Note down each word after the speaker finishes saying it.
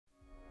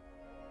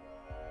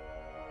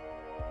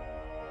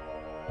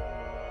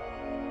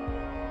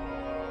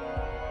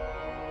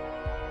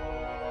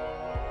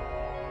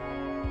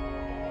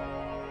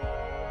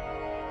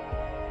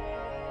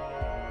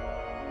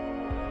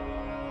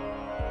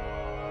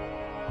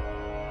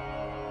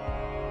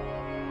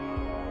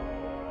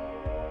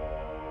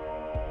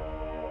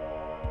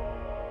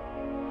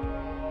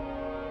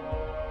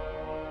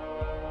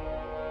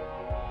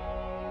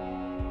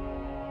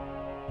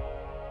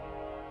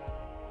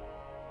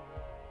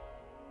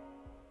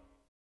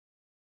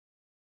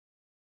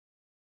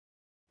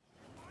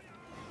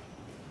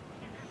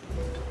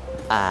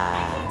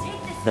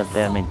The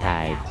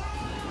Vermintide.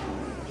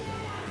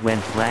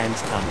 When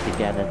clans come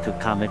together to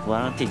commit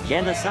warranted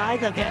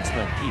genocide against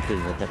the people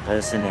with the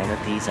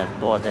personalities of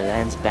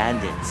Borderlands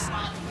Bandits.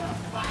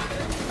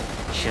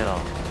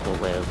 Sure, the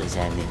world is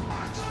ending,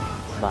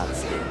 but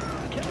still,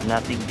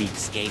 nothing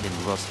beats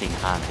Skaven roasting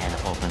on an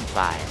open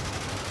fire.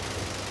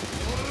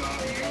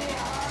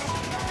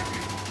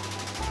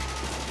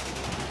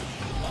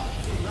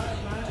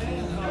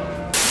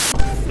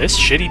 This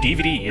shitty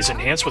DVD is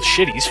enhanced with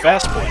Shitty's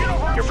Fast Play.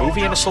 Your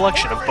movie and a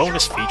selection of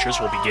bonus features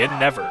will begin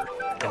never.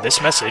 And this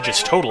message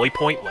is totally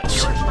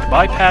pointless. To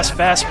bypass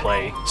Fast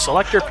Play,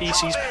 select your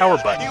PC's power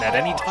button at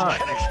any time.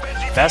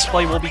 Fast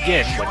Play will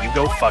begin when you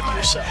go fuck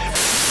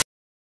yourself.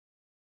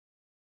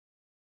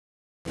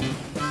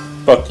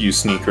 Fuck you,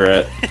 Sneak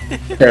Rat.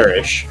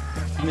 Perish.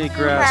 Sneak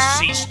Rat.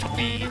 Cease to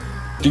be.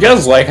 Do you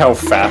guys like how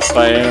fast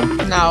I am?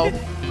 No.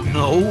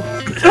 No.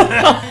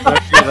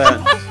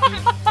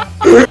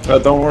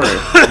 Don't worry.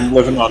 I'm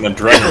living on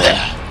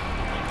adrenaline.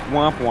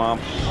 Womp womp.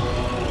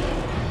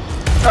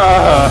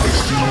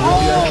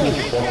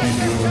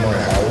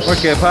 What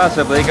could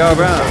possibly go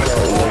wrong?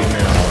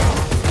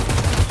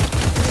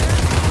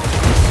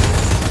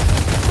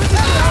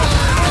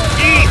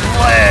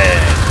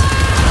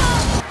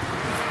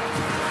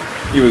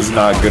 He was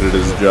not good at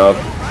his job.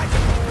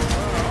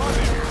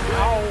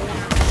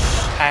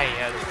 Hey,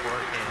 it's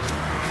working.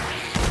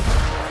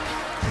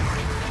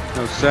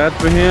 No sad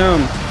for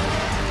him.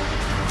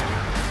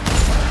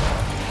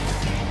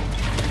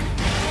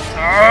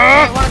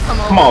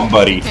 Come on,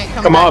 buddy.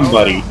 Come on,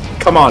 buddy.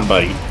 Come on,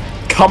 buddy.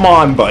 Come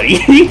on, buddy.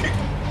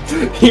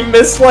 He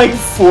missed like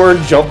 4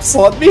 jumps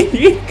on me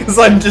because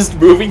I'm just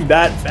moving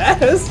that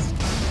fast.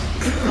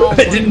 I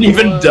didn't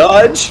even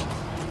dodge.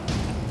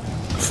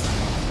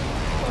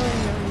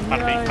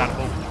 I'm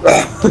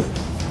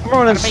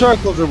running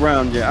circles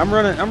around you. I'm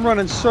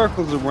running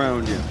circles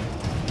around you.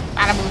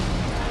 Bada boom.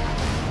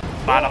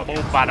 Bada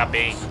boom, bada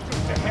bing.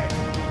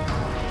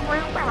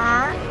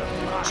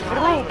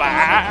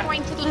 Crowbar.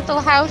 Pointed little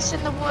house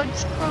in the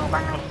woods,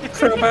 Crowbar.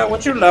 Crowbar,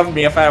 would you love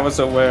me if I was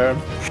a worm?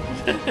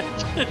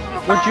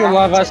 Would you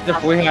love us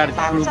if we had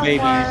true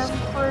babies?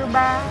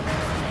 Crowbar.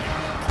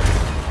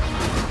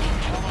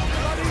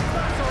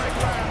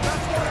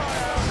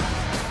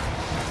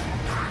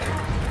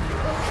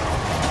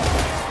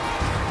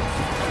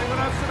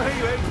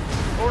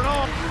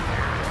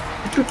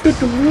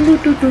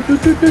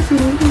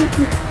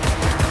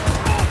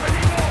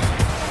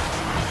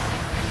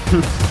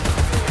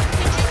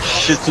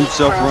 Shits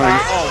himself running.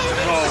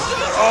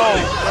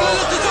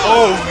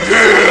 Oh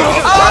yeah!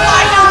 Oh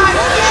my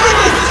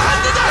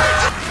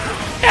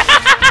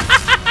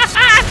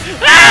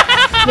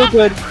god! No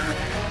good.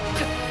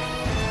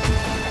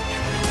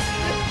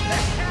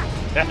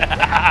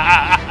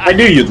 I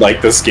knew you'd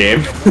like this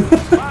game.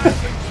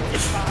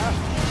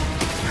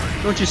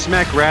 Don't you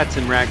smack rats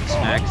and rat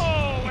snacks?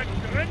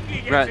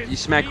 You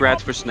smack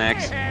rats for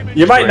snacks.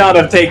 You might not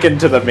have taken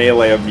to the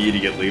melee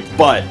immediately,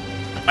 but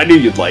I knew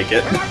you'd like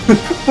it.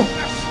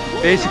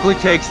 Basically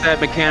takes that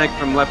mechanic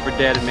from Left 4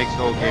 Dead and makes the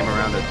whole game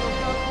around it.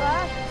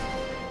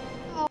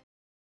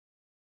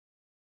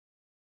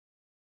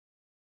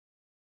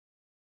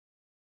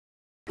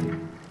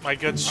 My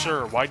good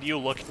sir, why do you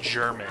look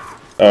German?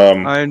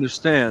 I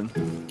understand.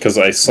 Because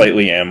I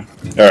slightly am.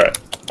 Alright,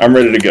 I'm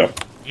ready to go.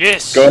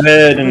 Yes! Go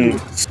ahead and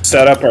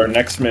set up our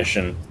next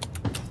mission.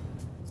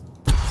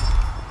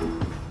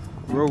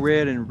 Roll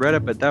red and red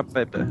up a dap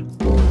pepper.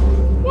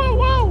 Whoa,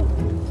 whoa!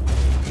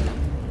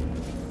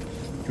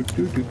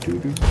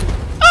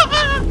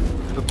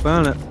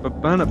 Babana,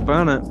 babana,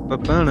 babana,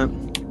 babana.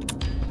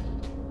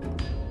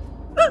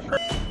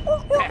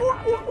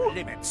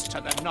 Limits to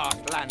the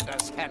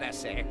Northlanders'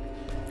 heresy.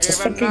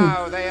 Even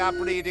now they are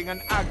breeding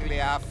an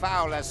uglier,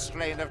 fouler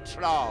strain of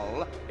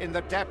troll in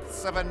the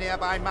depths of a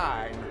nearby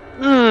mine.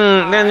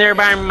 The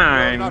nearby Will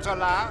mine. not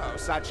allow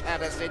such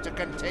heresy to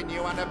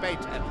continue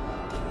unabated.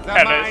 The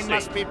Heresy. mine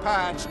must be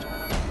purged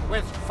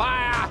with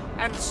fire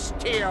and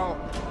steel.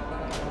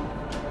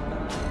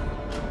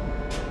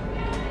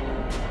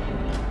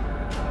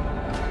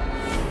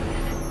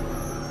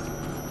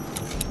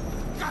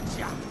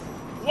 Gotcha!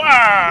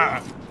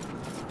 Wah!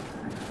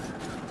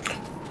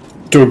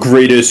 The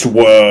greatest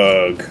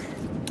work.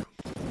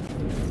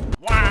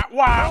 Wah,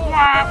 wah,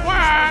 wah,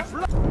 wah!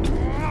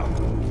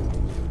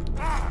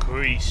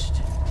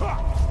 Christ.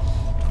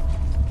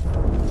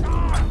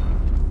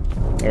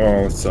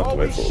 Oh, it's not the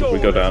way forward. We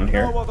go down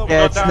here.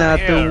 That's down not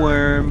here. the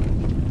worm.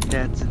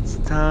 That's its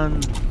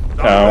tongue.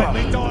 Ow.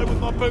 Die with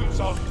my boots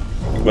on.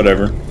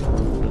 Whatever.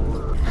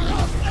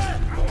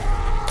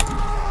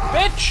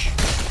 Bitch!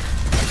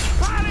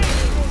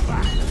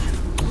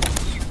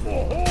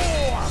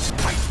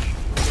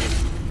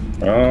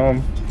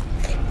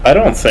 I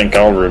don't think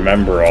I'll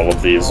remember all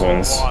of these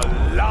ones.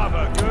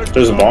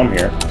 There's a bomb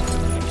here.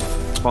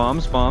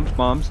 Bombs, bombs,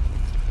 bombs.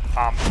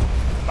 Bombs,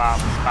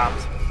 bombs,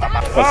 bombs,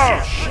 bombs.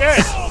 Oh,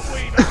 shit!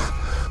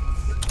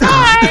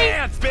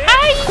 Hi!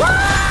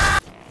 Hi!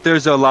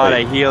 There's a lot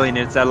of healing.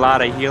 It's a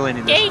lot of healing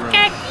in this room.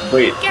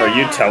 Wait, are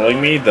you telling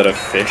me that a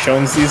fish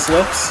owns these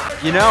lips?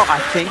 You know, I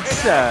think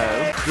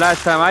so.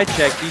 Last time I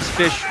checked, these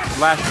fish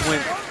last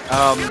went,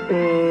 I don't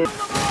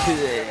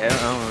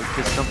know,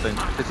 kiss something.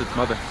 Kiss its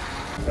mother.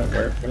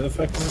 Where the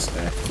fuck is this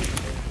guy?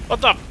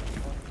 What the?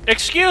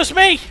 Excuse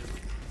me!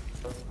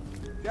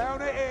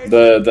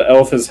 The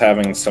elf is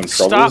having some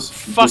troubles.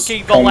 Stop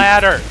fucking the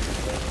ladder!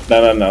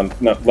 No.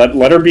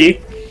 Let her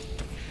be.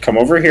 Come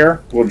over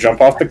here. We'll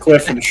jump off the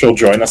cliff and she'll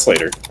join us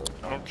later.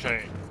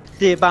 Okay.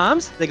 The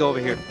bombs? They go over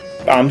here.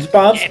 Bombs. You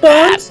want them?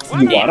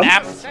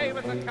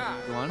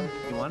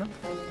 You want them?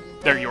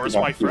 They're yours,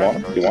 my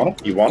friend. You want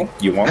them? You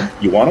can't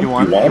You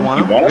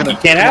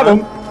have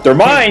them. They're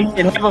mine.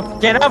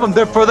 Can't have them.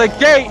 They're for the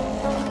gate.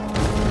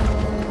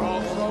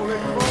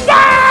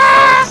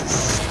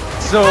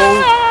 So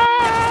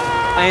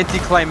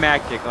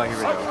anticlimactic. Oh, here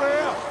we go.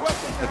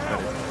 That's better.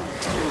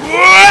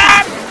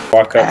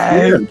 Walk up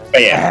here and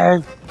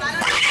bam.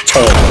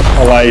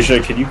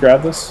 Elijah, can you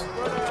grab this?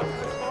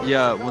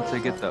 Yeah, once I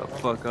get the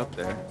fuck up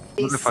there.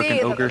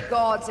 Motherfucking ogre.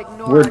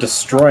 We're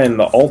destroying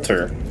the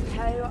altar.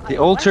 The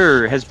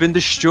altar has been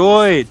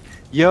destroyed.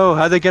 Yo,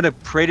 how they gonna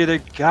pray to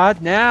their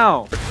god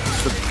now?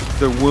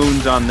 The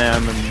wounds on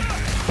them and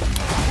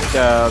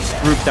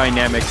group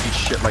dynamics and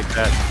shit like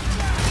that.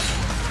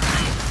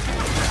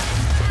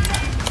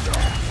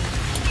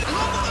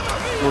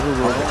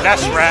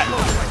 That's rat.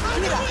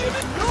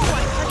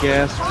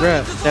 Gas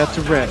rat. That's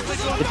a rat.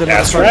 It's a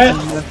Gas rat?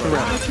 That's a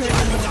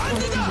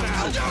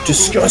rat.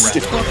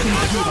 Disgusting.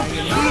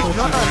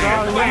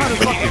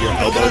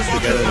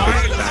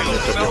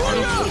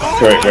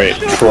 Wait.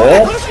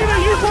 Troll?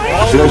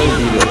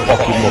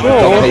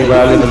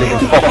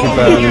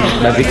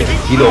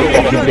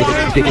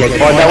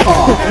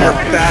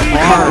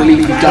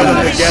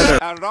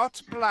 A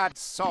rot-blood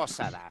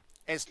sorcerer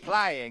is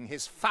plying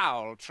his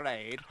foul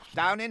trade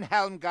down in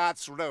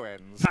Helmgart's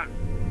ruins.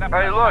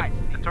 Hey, look,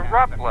 it's a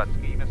rot-blood.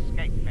 He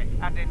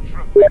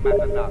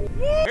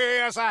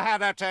is a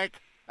heretic,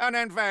 an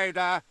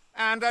invader,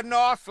 and a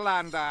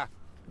Northlander.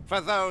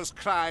 For those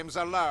crimes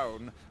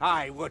alone,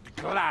 I would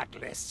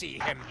gladly see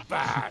him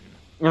burn.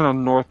 You're a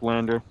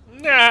Northlander.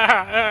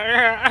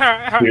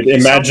 Dude,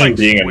 imagine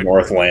being a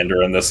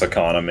Northlander in this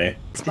economy.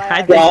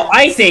 Well,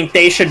 I think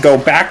they should go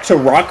back to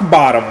rock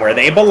bottom where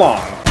they belong.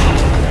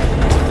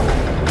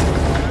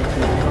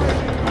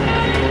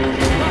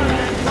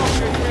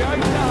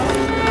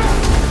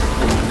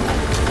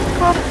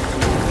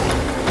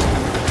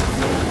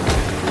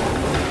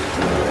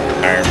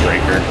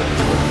 Ironbreaker.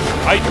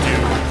 I do,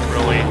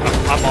 really.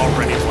 I'm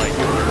already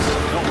liking this.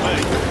 No way.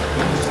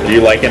 Do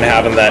you liking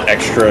having that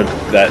extra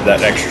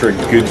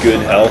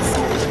good health?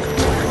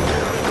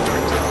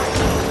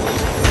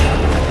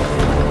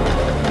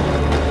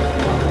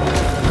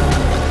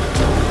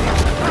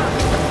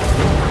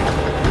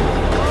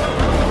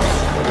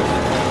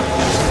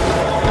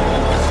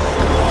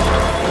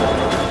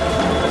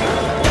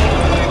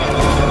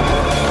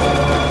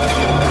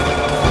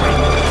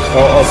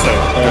 Oh, also,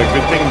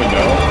 good thing to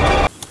know.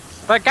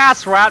 The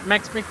gas rat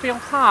makes me feel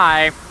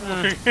high.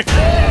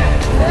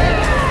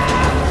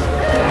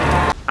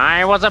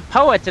 I was a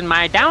poet in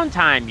my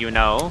downtime, you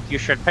know. You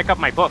should pick up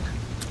my book.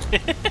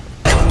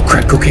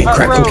 Crack cocaine,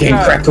 crack cocaine,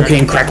 crack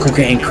cocaine, crack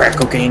cocaine, crack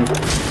cocaine.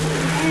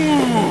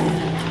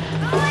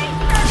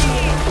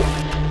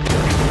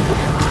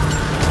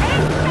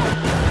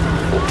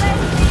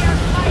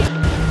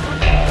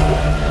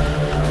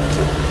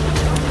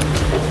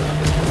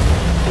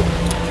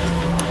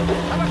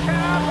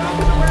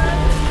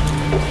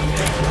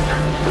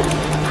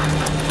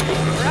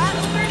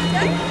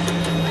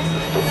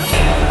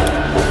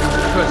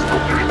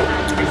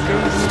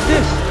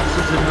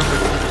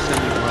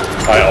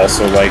 I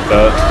also like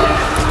that.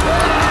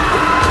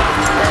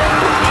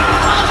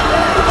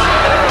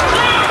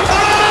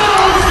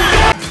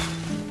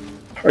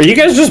 Are you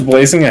guys just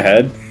blazing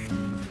ahead?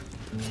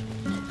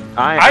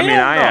 I mean,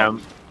 I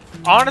am.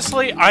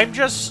 Honestly, I'm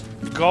just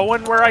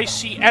going where I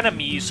see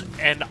enemies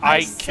and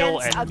I kill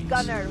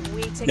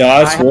enemies.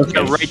 Yeah, that's I working.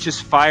 have a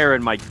righteous fire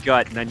in my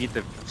gut and I need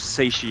to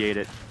satiate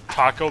it.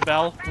 Taco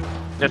Bell?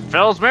 It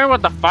fills me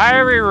with the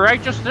fiery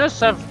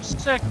righteousness of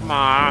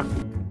Sigma.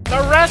 The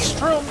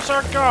restrooms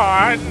are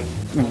gone!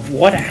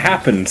 What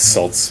happened,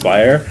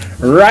 Saltspire?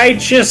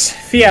 Righteous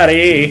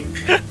fury!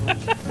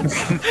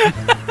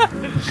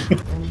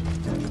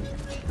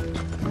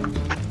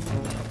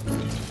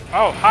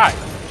 Oh, hi.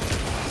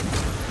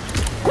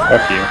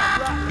 Fuck you.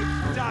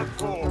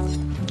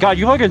 God,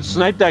 you fucking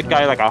sniped that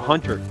guy like a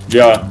hunter.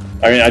 Yeah,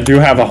 I mean, I do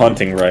have a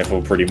hunting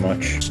rifle, pretty much.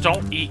 Just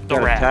don't eat the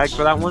Got a rats. tag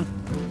for that one?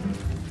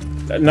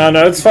 No,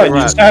 it's fine. You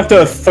just have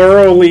to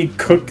thoroughly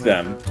cook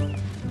them.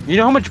 You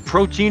know how much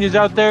protein is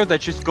out there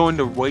that's just going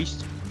to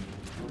waste?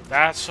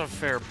 That's a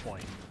fair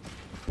point.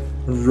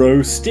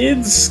 Roasted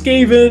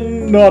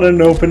Skaven, not an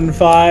open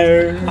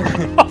fire.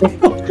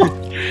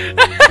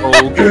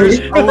 Ogres,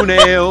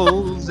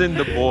 toenails in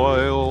the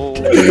boil.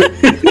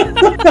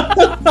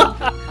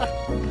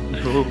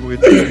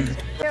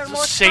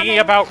 Singing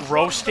about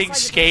roasting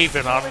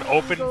Skaven on an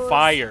open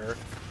fire.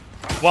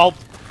 while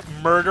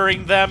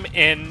murdering them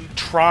in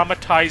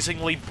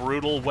traumatizingly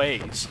brutal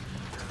ways.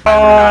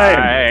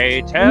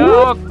 I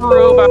tell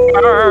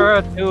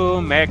Kruber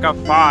to make a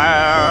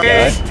fire.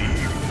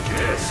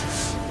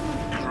 Guests,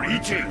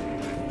 greeting.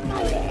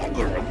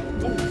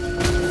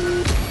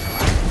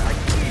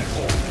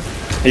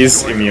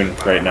 He's immune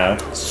right now.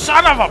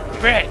 Son of a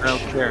bitch! I don't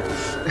care.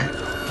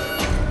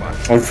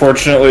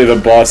 Unfortunately, the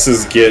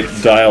bosses get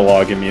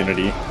dialogue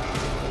immunity.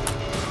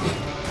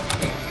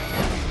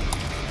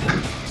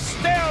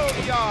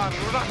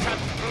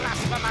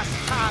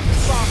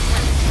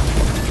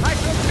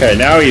 Okay,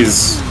 now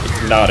he's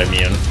not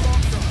immune.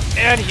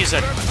 And he's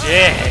a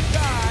dick.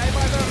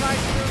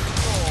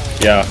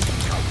 Yeah.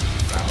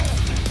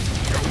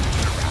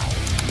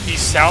 He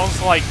sounds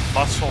like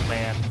Muscle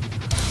Man.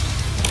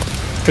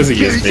 Because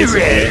he is,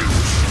 basically.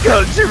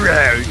 Comes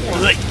around.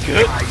 Like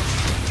good.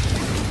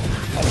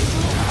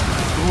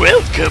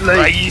 Welcome,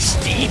 my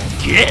esteemed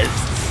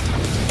guests.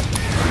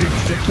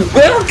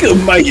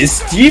 Welcome, my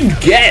esteemed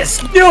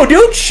guest! No,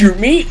 don't shoot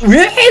me!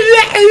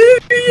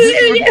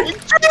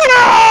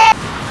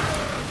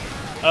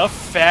 A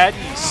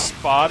fatty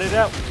spotted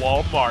at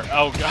Walmart.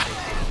 Oh god.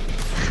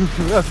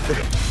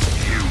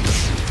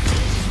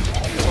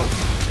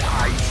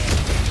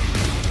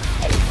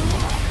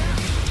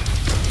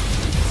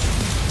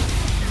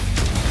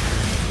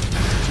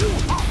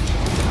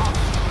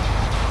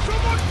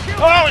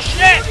 Oh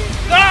shit!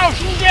 Oh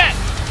shit!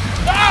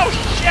 Oh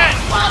shit!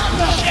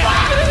 Shit!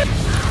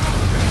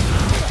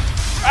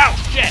 Oh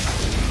shit!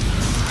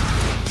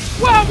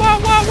 Whoa! Whoa!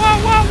 Whoa!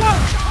 Whoa! Whoa! Whoa!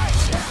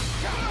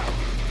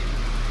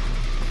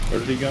 Where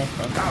did he go? Oh,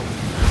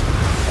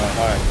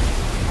 hi.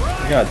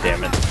 God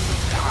damn it.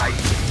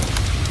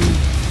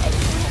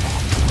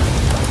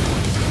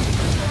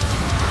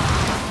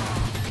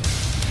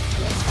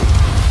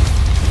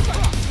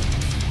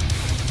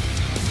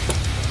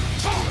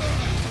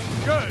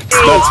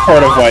 That's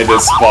part of why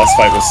this boss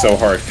fight was so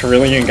hard.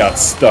 Carillion got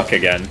stuck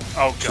again.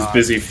 Oh god. She's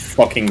busy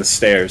fucking the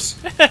stairs.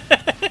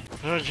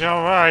 It's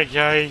alright,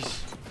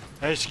 guys.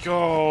 Let's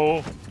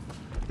go.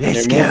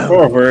 Let's move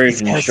forward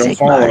and she'll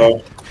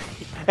follow.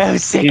 Oh,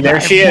 See, there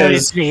she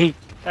is.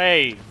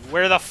 Hey,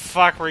 where the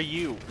fuck were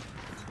you?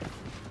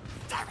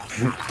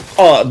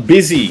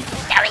 Busy.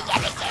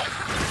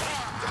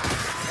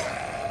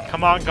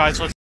 Come on, guys,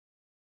 let's.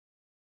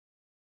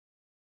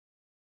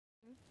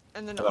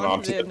 And then And then onto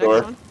onto the the next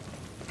door. one.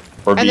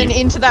 Or And B. then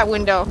into that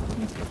window.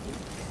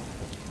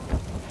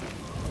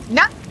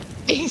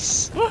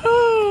 Nice! I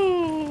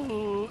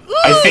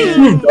think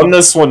you've done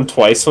this one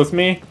twice with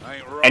me,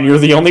 and you're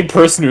the only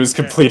person who's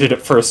completed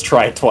it first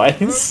try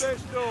twice.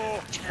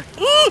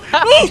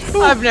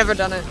 I've never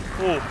done it.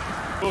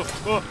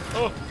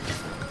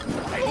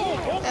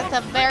 That's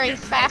a very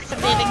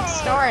fascinating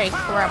story,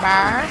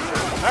 Crowbar.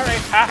 Very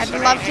I'd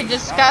fascinating. love to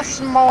discuss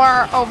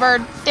more over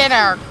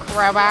dinner,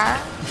 Crowbar.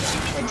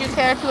 Would you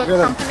care to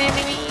accompany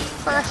me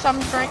for some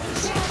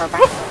drinks,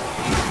 Crowbar?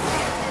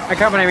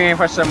 Accompany me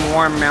for some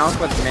warm milk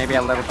with maybe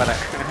a little bit of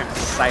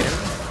cider.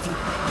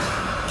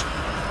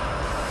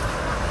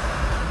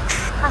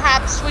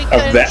 Perhaps we Of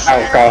could the share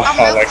a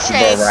alcoholic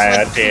milkshake with 2 of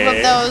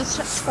variety. those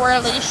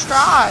twirly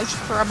straws,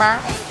 Crowbar.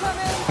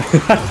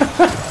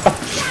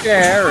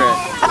 Share it.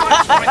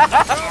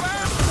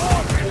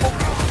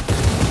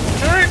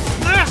 Take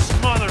this,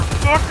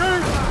 motherfucker!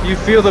 You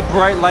feel the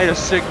bright light of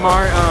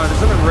Sigmar?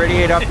 Doesn't it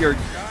radiate off your...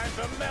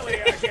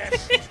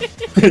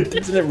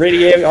 Doesn't it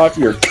radiate off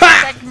your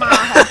Sigma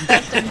has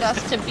destined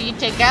us to be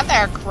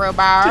together,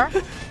 Crowbar.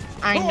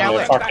 I know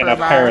it, fucking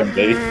Crowbar.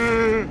 apparently.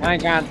 I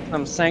got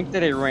some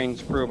sanctity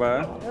rings,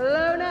 Kruba.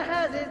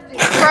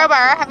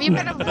 Crowbar, have you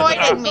been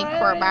avoiding me,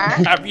 Crowbar?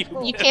 Have you?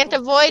 You can't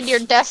avoid your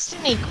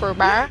destiny,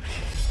 Crowbar.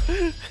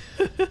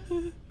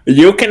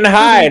 You can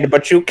hide,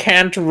 but you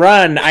can't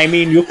run. I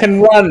mean, you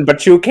can run,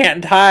 but you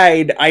can't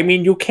hide. I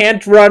mean, you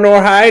can't run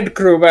or hide,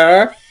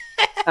 Kruber.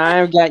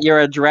 I've got your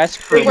address,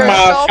 We're Kruba.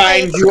 I'll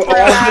find soulmates, you all the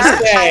Crowbar. I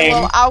same.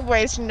 will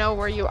always know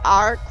where you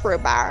are,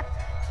 Crowbar.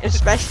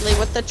 Especially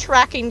with the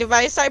tracking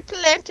device I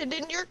planted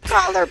in your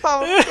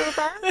collarbone,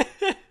 Crowbar.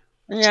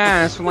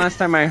 Yes, last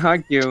time I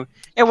hugged you,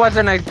 it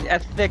wasn't a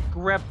thick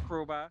grip,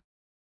 Kruba.